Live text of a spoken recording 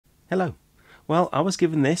Hello. Well, I was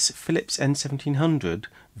given this Philips N1700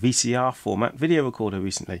 VCR format video recorder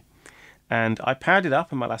recently, and I powered it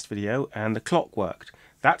up in my last video and the clock worked.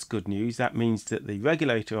 That's good news. That means that the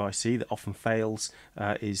regulator IC that often fails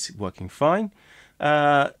is working fine,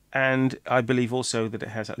 and I believe also that it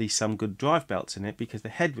has at least some good drive belts in it because the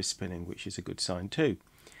head was spinning, which is a good sign too.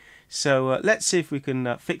 So let's see if we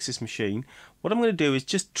can fix this machine. What I'm going to do is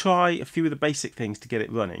just try a few of the basic things to get it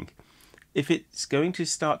running. If it's going to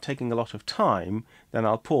start taking a lot of time, then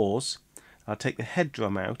I'll pause, I'll take the head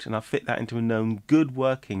drum out and I'll fit that into a known good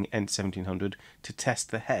working N1700 to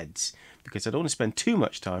test the heads, because I don't want to spend too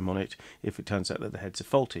much time on it if it turns out that the heads are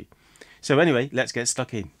faulty. So anyway, let's get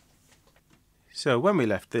stuck in. So when we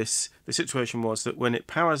left this, the situation was that when it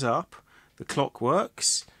powers up, the clock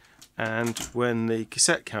works, and when the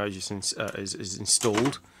cassette carriage is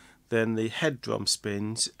installed, then the head drum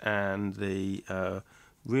spins and the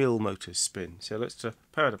real motors spin. So let's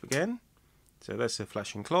power it up again. So that's a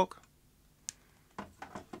flashing clock.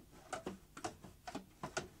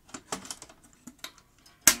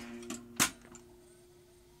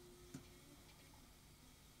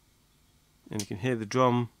 And you can hear the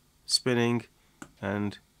drum spinning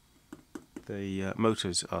and the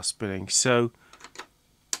motors are spinning. So,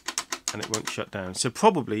 and it won't shut down. So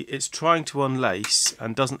probably it's trying to unlace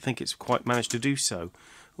and doesn't think it's quite managed to do so.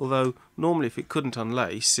 Although normally if it couldn't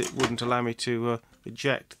unlace, it wouldn't allow me to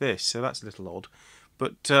eject this, so that's a little odd.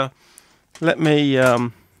 But let me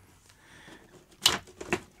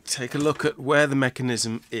take a look at where the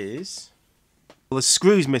mechanism is. Well, the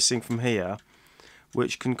screw's missing from here,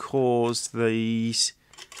 which can cause these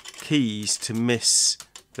keys to miss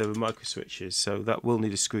the microswitches, so that will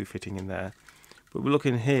need a screw fitting in there. But we'll look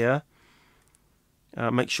in here.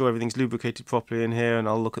 Make sure everything's lubricated properly in here, and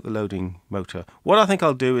I'll look at the loading motor. What I think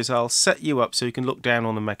I'll do is I'll set you up so you can look down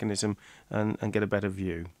on the mechanism and get a better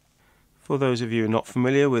view. For those of you who are not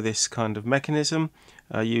familiar with this kind of mechanism,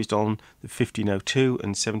 used on the 1502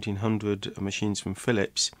 and 1700 machines from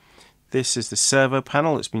Philips, this is the servo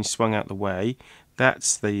panel that's been swung out the way.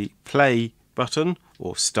 That's the play button,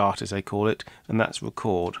 or start as they call it, and that's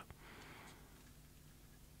record.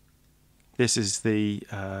 This is the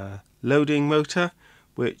loading motor,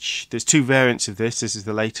 which there's two variants of this. This is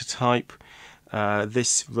the later type.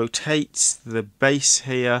 This rotates the base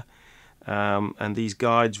here, and these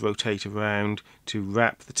guides rotate around to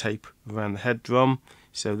wrap the tape around the head drum.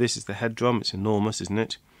 So this is the head drum. It's enormous, isn't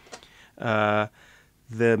it?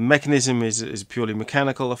 The mechanism is a purely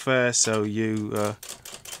mechanical affair, so you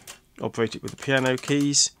operate it with the piano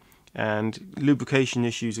keys, and lubrication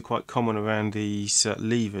issues are quite common around these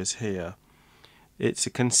levers here. It's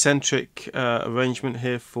a concentric arrangement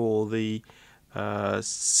here for the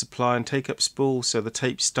supply and take-up spool, so the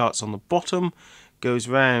tape starts on the bottom, goes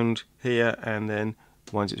round here, and then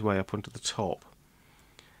winds its way up onto the top.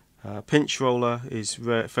 Pinch roller is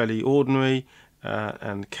fairly ordinary,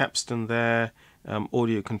 and capstan there,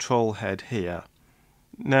 audio control head here.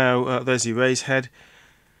 Now there's the erase head.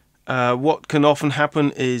 What can often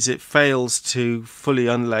happen is it fails to fully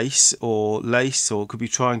unlace or lace, or could be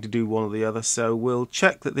trying to do one or the other, so we'll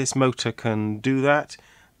check that this motor can do that.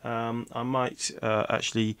 I might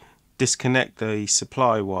actually disconnect the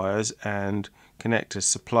supply wires and connect a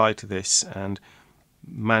supply to this and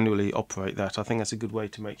manually operate that. I think that's a good way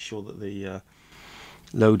to make sure that the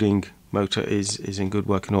loading motor is in good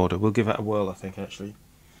working order. We'll give that a whirl, I think, actually.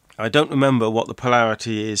 I don't remember what the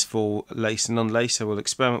polarity is for lace and unlace, so we'll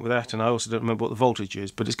experiment with that, and I also don't remember what the voltage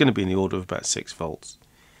is, but it's going to be in the order of about 6 volts.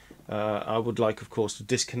 I would like, of course, to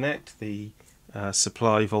disconnect the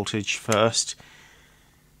supply voltage first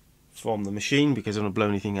from the machine because I don't want to blow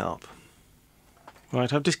anything up.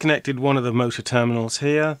 Right, I've disconnected one of the motor terminals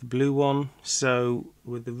here, the blue one, so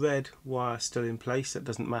with the red wire still in place, that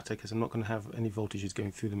doesn't matter because I'm not going to have any voltages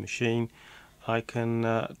going through the machine. I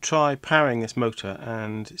can try powering this motor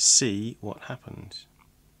and see what happens.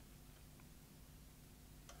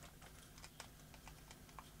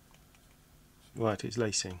 Right, it's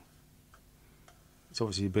lacing. It's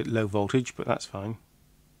obviously a bit low voltage, but that's fine.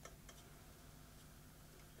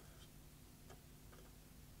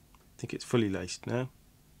 I think it's fully laced now.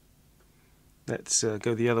 Let's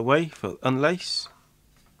go the other way for unlace.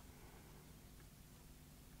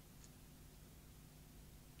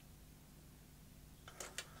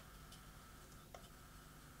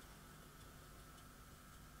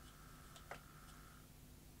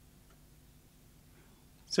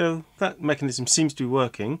 So that mechanism seems to be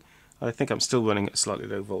working. I think I'm still running at slightly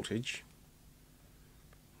low voltage.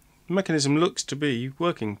 The mechanism looks to be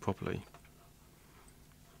working properly.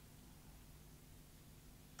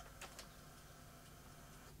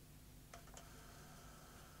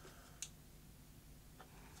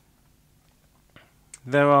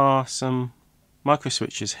 there are some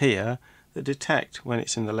microswitches here that detect when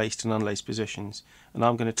it's in the laced and unlaced positions, and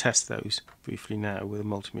I'm going to test those briefly now with a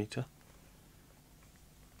multimeter.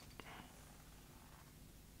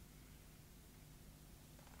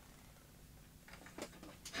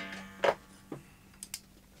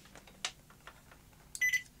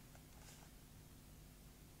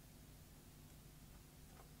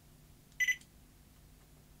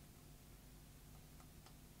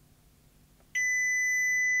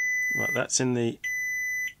 Right, that's in the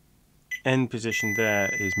N position there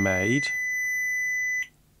is made.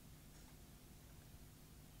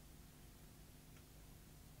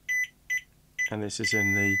 And this is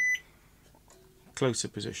in the closer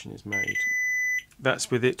position is made. That's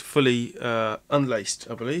with it fully unlaced,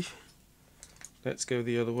 I believe. Let's go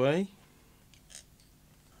the other way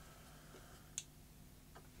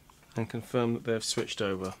and confirm that they've switched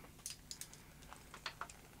over.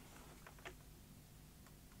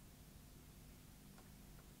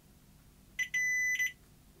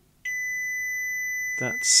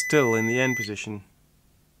 That's still in the N position.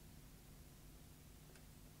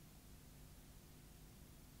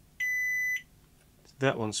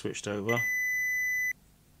 That one switched over.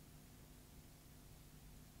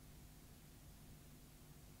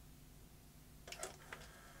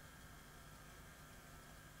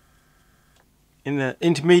 In the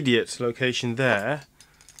intermediate location there,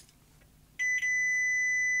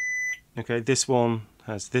 okay, this one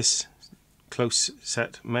has this close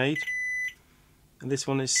set made, and this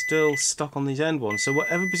one is still stuck on these end ones. So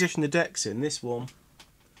whatever position the deck's in, this one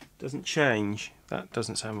doesn't change. That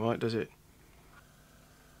doesn't sound right, does it?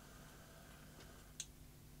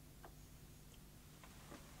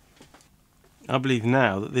 I believe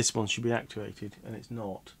now that this one should be activated, and it's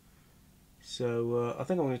not. So I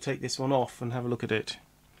think I'm going to take this one off and have a look at it.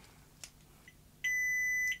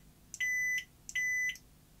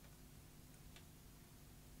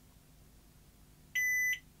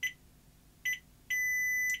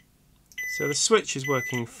 So the switch is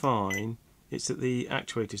working fine, it's that the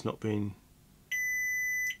actuator is not being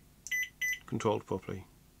controlled properly.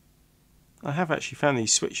 I have actually found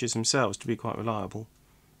these switches themselves to be quite reliable.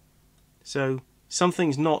 So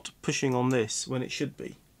something's not pushing on this when it should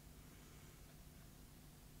be.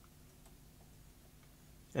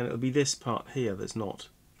 And it'll be this part here that's not.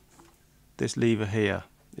 This lever here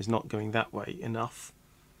is not going that way enough.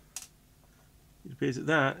 It appears that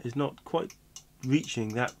that is not quite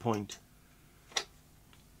reaching that point,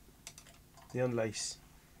 the unlace.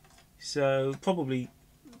 So probably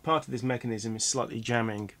part of this mechanism is slightly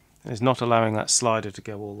jamming and is not allowing that slider to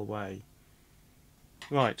go all the way.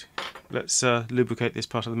 Right, let's lubricate this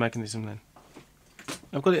part of the mechanism then.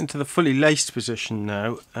 I've got it into the fully laced position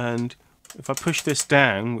now, and if I push this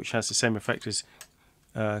down, which has the same effect as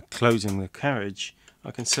closing the carriage,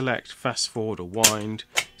 I can select fast forward or wind,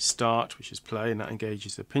 start, which is play, and that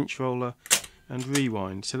engages the pinch roller, and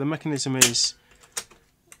rewind. So the mechanism is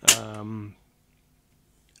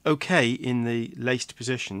okay in the laced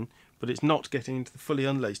position, but it's not getting into the fully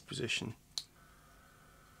unlaced position.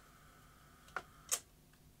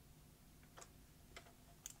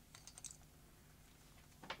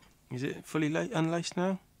 Is it fully unlaced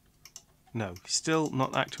now? No, still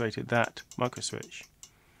not activated that microswitch.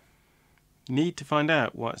 Need to find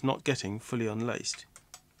out why it's not getting fully unlaced.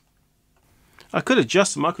 I could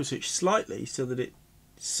adjust the microswitch slightly so that it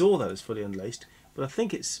saw that as fully unlaced, but I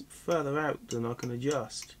think it's further out than I can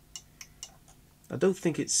adjust. I don't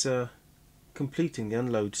think it's completing the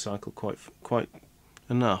unload cycle quite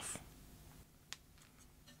enough.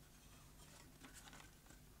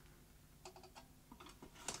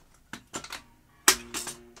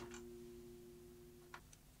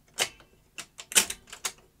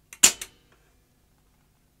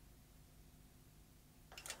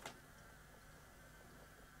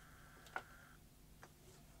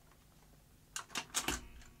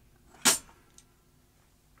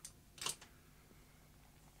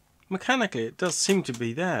 Mechanically it does seem to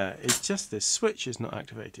be there, it's just this switch is not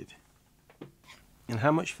activated. And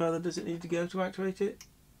how much further does it need to go to activate it?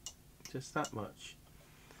 Just that much.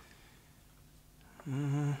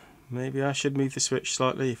 Maybe I should move the switch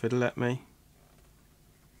slightly if it'll let me.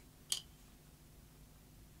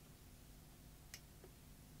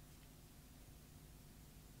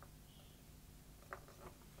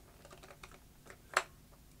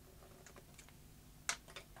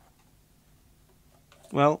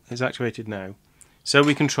 Well, it's activated now, so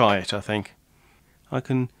we can try it. I think I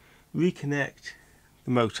can reconnect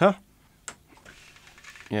the motor.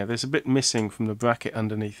 Yeah, there's a bit missing from the bracket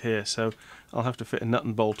underneath here, so I'll have to fit a nut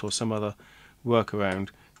and bolt or some other workaround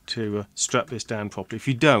to strap this down properly. If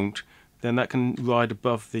you don't, then that can ride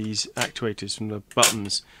above these actuators from the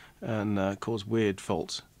buttons and cause weird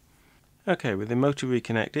faults. Okay, with the motor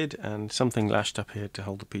reconnected and something lashed up here to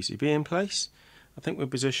hold the PCB in place, I think we're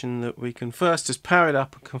positioned that we can first just power it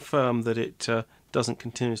up and confirm that it doesn't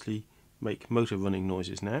continuously make motor running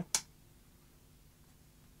noises now.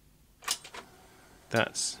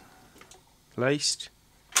 That's laced,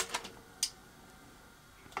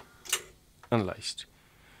 unlaced.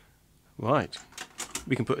 Right,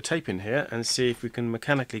 we can put a tape in here and see if we can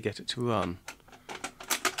mechanically get it to run.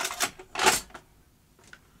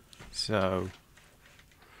 So,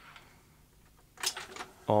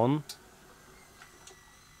 on,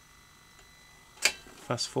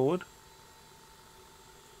 fast forward,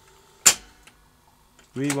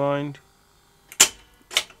 rewind,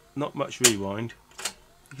 not much rewind,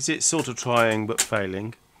 you can see it's sort of trying but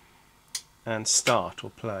failing, and start or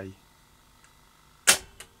play.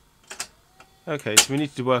 Okay, so we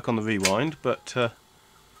need to work on the rewind, but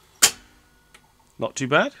not too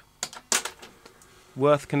bad.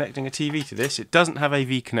 Worth connecting a TV to this. It doesn't have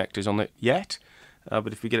AV connectors on it yet,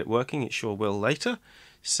 but if we get it working it sure will later.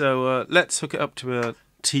 So let's hook it up to a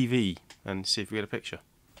TV and see if we get a picture.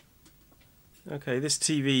 Okay, this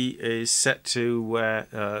TV is set to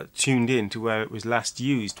where, tuned in to where it was last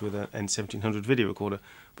used with an N1700 video recorder,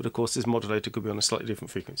 but of course this modulator could be on a slightly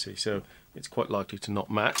different frequency, so it's quite likely to not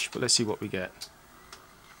match, but let's see what we get.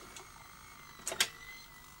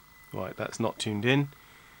 Right, that's not tuned in.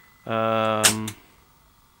 Could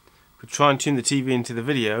try and tune the TV into the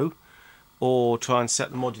video, or try and set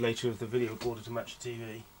the modulator of the video recorder to match the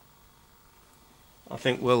TV. I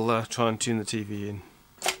think we'll try and tune the TV in.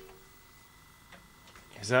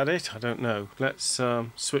 Is that it? I don't know. Let's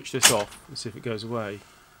switch this off and see if it goes away.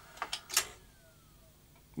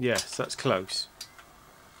 Yes, that's close.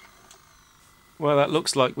 Well, that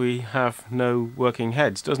looks like we have no working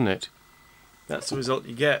heads, doesn't it? That's the result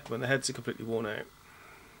you get when the heads are completely worn out.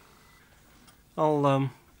 I'll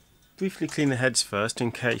briefly clean the heads first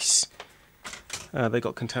in case they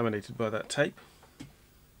got contaminated by that tape.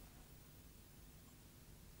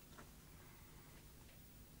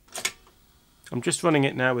 I'm just running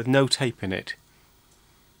it now with no tape in it.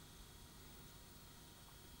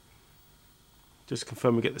 Just to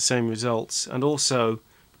confirm we get the same results, and also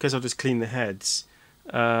because I've just cleaned the heads,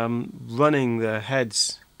 running the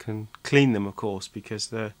heads can clean them, of course, because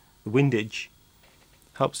the windage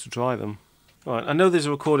helps to dry them. Right, I know there's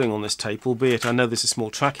a recording on this tape, albeit I know there's a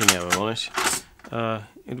small tracking error on it.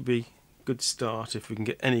 It'll be a good start if we can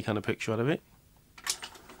get any kind of picture out of it.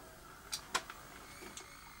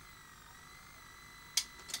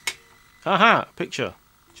 Aha! Picture.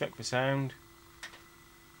 Check for sound.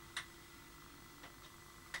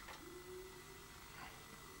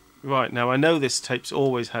 Right, now I know this tape's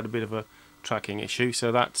always had a bit of a tracking issue,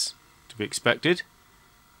 so that's to be expected.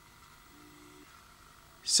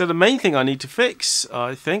 So the main thing I need to fix,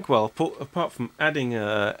 I think, well, apart from adding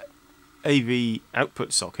AV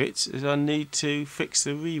output sockets, is I need to fix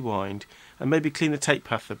the rewind and maybe clean the tape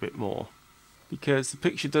path a bit more, because the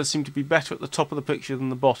picture does seem to be better at the top of the picture than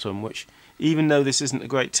the bottom, which, even though this isn't a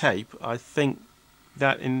great tape, I think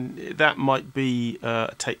that might be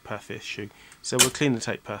a tape path issue. So we'll clean the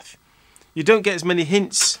tape path. You don't get as many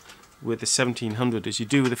hints with the 1700 as you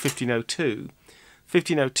do with the 1502.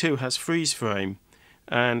 1502 has freeze frame,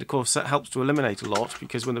 and of course that helps to eliminate a lot,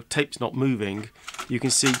 because when the tape's not moving you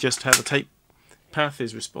can see just how the tape path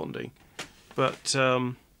is responding. But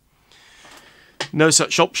no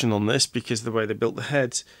such option on this because of the way they built the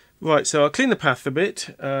heads. Right, so I'll clean the path a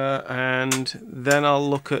bit and then I'll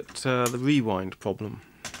look at the rewind problem.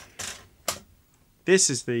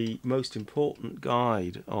 This is the most important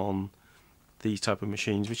guide on these type of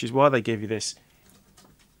machines, which is why they give you this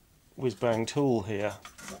whiz-bang tool here.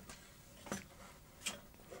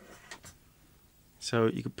 So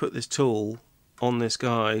you could put this tool on this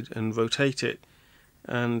guide and rotate it,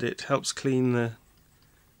 and it helps clean the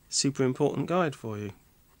super important guide for you.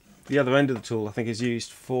 The other end of the tool I think is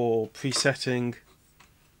used for presetting.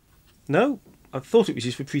 No, I thought it was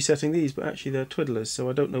used for presetting these, but actually they're twiddlers, so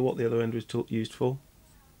I don't know what the other end was used for.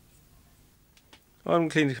 I'm going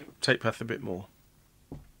to clean the tape path a bit more.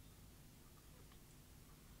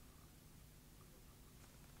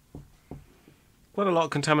 Quite a lot of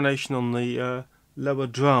contamination on the lower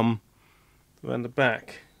drum around the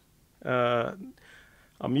back.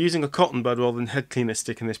 I'm using a cotton bud rather than head cleaner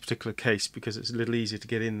stick in this particular case because it's a little easier to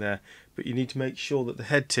get in there, but you need to make sure that the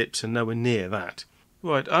head tips are nowhere near that.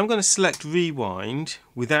 Right, I'm going to select rewind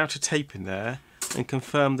without a tape in there and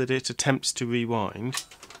confirm that it attempts to rewind.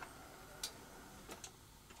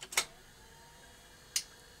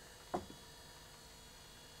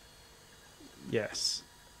 Yes.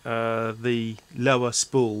 The lower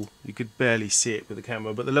spool, you could barely see it with the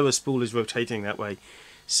camera, but the lower spool is rotating that way.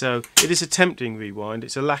 So it is a tempting rewind.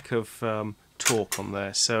 It's a lack of torque on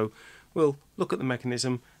there. So we'll look at the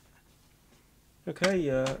mechanism. Okay,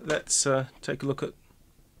 let's take a look at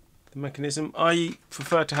the mechanism. I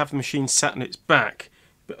prefer to have the machine sat on its back,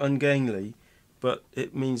 a bit ungainly, but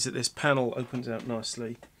it means that this panel opens out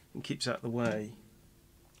nicely and keeps out the way.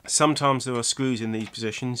 Sometimes there are screws in these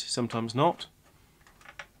positions, sometimes not.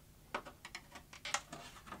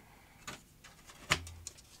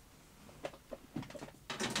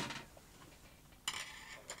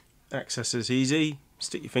 Access is easy,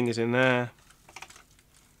 stick your fingers in there.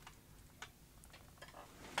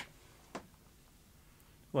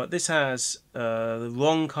 Right, this has the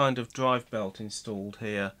wrong kind of drive belt installed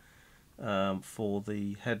here for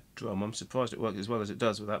the head drum. I'm surprised it works as well as it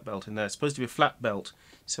does with that belt in there. It's supposed to be a flat belt,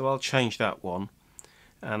 so I'll change that one.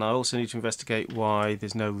 And I also need to investigate why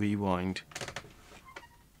there's no rewind.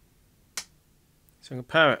 So I'm going to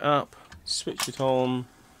power it up, switch it on,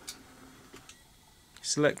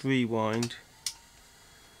 select rewind.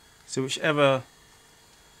 So whichever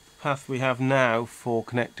path we have now for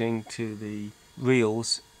connecting to the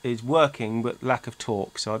reels is working, but lack of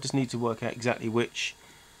torque. So I just need to work out exactly which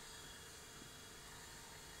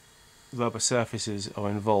rubber surfaces are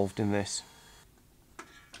involved in this.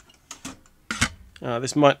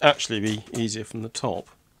 This might actually be easier from the top.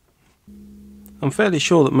 I'm fairly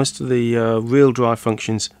sure that most of the reel drive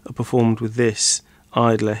functions are performed with this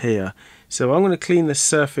idler here. So I'm going to clean the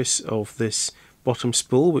surface of this bottom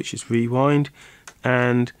spool, which is rewind,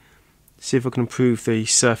 and see if I can improve the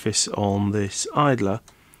surface on this idler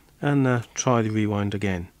and try the rewind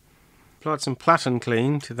again. Applied some Platin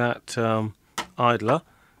Clean to that idler.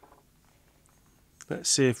 Let's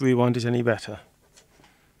see if rewind is any better.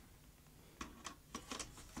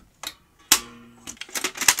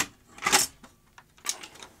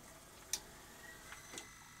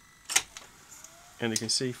 And you can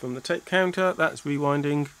see from the tape counter that's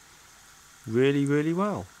rewinding really, really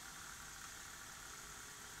well.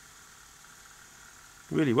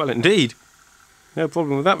 Really well indeed. No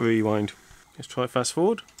problem with that rewind. Let's try fast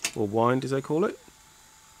forward, or wind as they call it.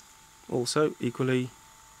 Also equally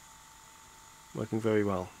working very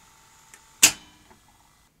well.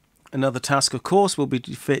 Another task of course will be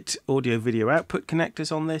to fit audio video output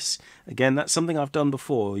connectors on this. Again, that's something I've done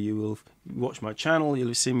before. You will watch my channel, you'll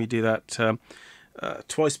have seen me do that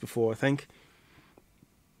twice before, I think.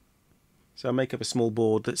 So I make up a small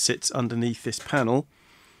board that sits underneath this panel,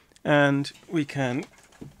 and we can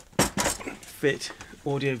fit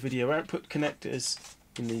audio video output connectors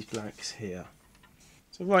in these blanks here.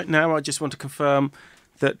 So right now I just want to confirm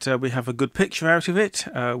that we have a good picture out of it.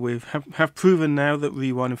 We have proven now that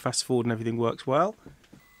rewind and fast forward and everything works well.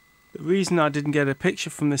 The reason I didn't get a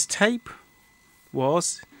picture from this tape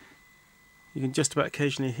was you can just about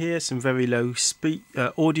occasionally hear some very low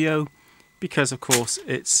audio, because of course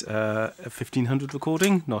it's a 1500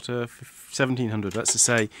 recording, not a 1700. That's to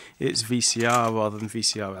say it's VCR rather than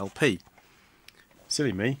VCR-LP.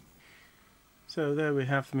 Silly me. So there we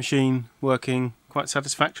have the machine working quite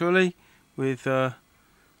satisfactorily with a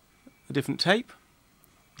different tape.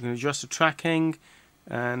 You can adjust the tracking,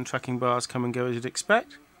 and tracking bars come and go as you'd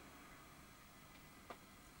expect.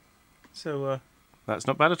 So that's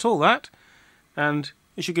not bad at all, that. And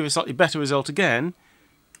it should give a slightly better result again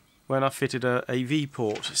when I've fitted a AV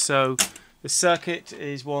port. So the circuit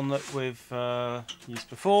is one that we've used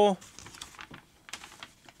before.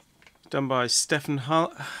 Done by Stefan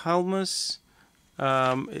Halmers.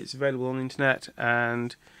 It's available on the internet,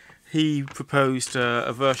 and he proposed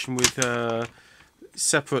a version with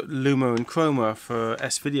separate Luma and Chroma for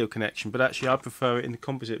S-video connection, but actually I prefer it in the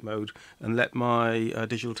composite mode and let my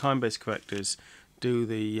digital time-based correctors do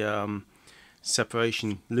the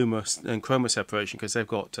separation, Luma and Chroma separation, because they've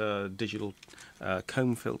got digital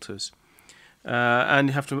comb filters. And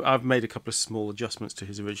you have to. I've made a couple of small adjustments to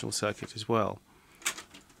his original circuit as well.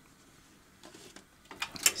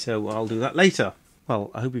 So I'll do that later. Well,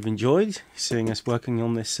 I hope you've enjoyed seeing us working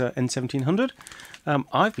on this N1700.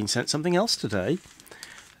 I've been sent something else today.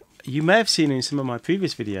 You may have seen in some of my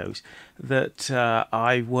previous videos that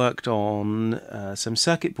I worked on some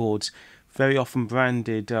circuit boards, very often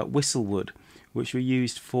branded Whistlewood, which were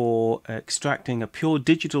used for extracting a pure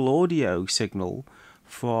digital audio signal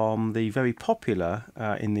from the very popular,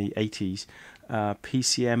 in the 80s,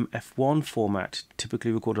 PCM-F1 format,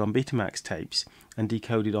 typically recorded on Betamax tapes and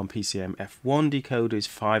decoded on PCM-F1 decoders,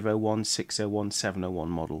 501, 601, 701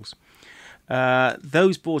 models.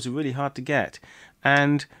 Those boards are really hard to get,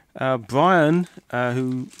 and Brian,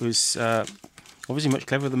 who was obviously much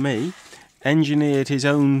cleverer than me, engineered his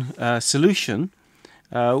own solution,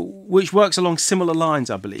 which works along similar lines,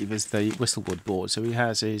 I believe, as the Whistlewood board. So he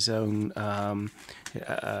has his own,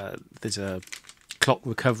 there's a clock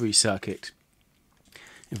recovery circuit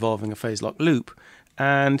involving a phase lock loop,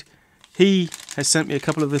 and he has sent me a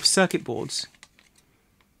couple of the circuit boards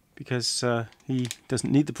because he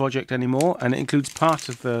doesn't need the project anymore, and it includes part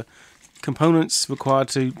of the components required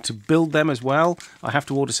to build them as well. I have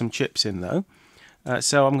to order some chips in though,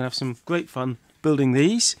 so I'm going to have some great fun building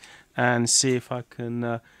these and see if I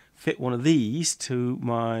can fit one of these to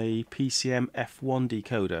my PCM-F1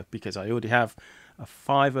 decoder, because I already have a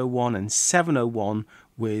 501 and 701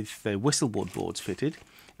 with the Whistlewood boards fitted,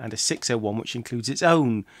 and a 601 which includes its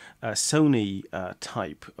own Sony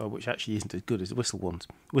type, which actually isn't as good as the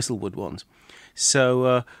Whistlewood ones.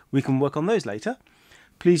 So we can work on those later.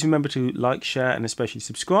 Please remember to like, share and especially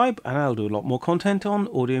subscribe, and I'll do a lot more content on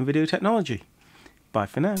audio and video technology. Bye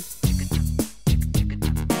for now.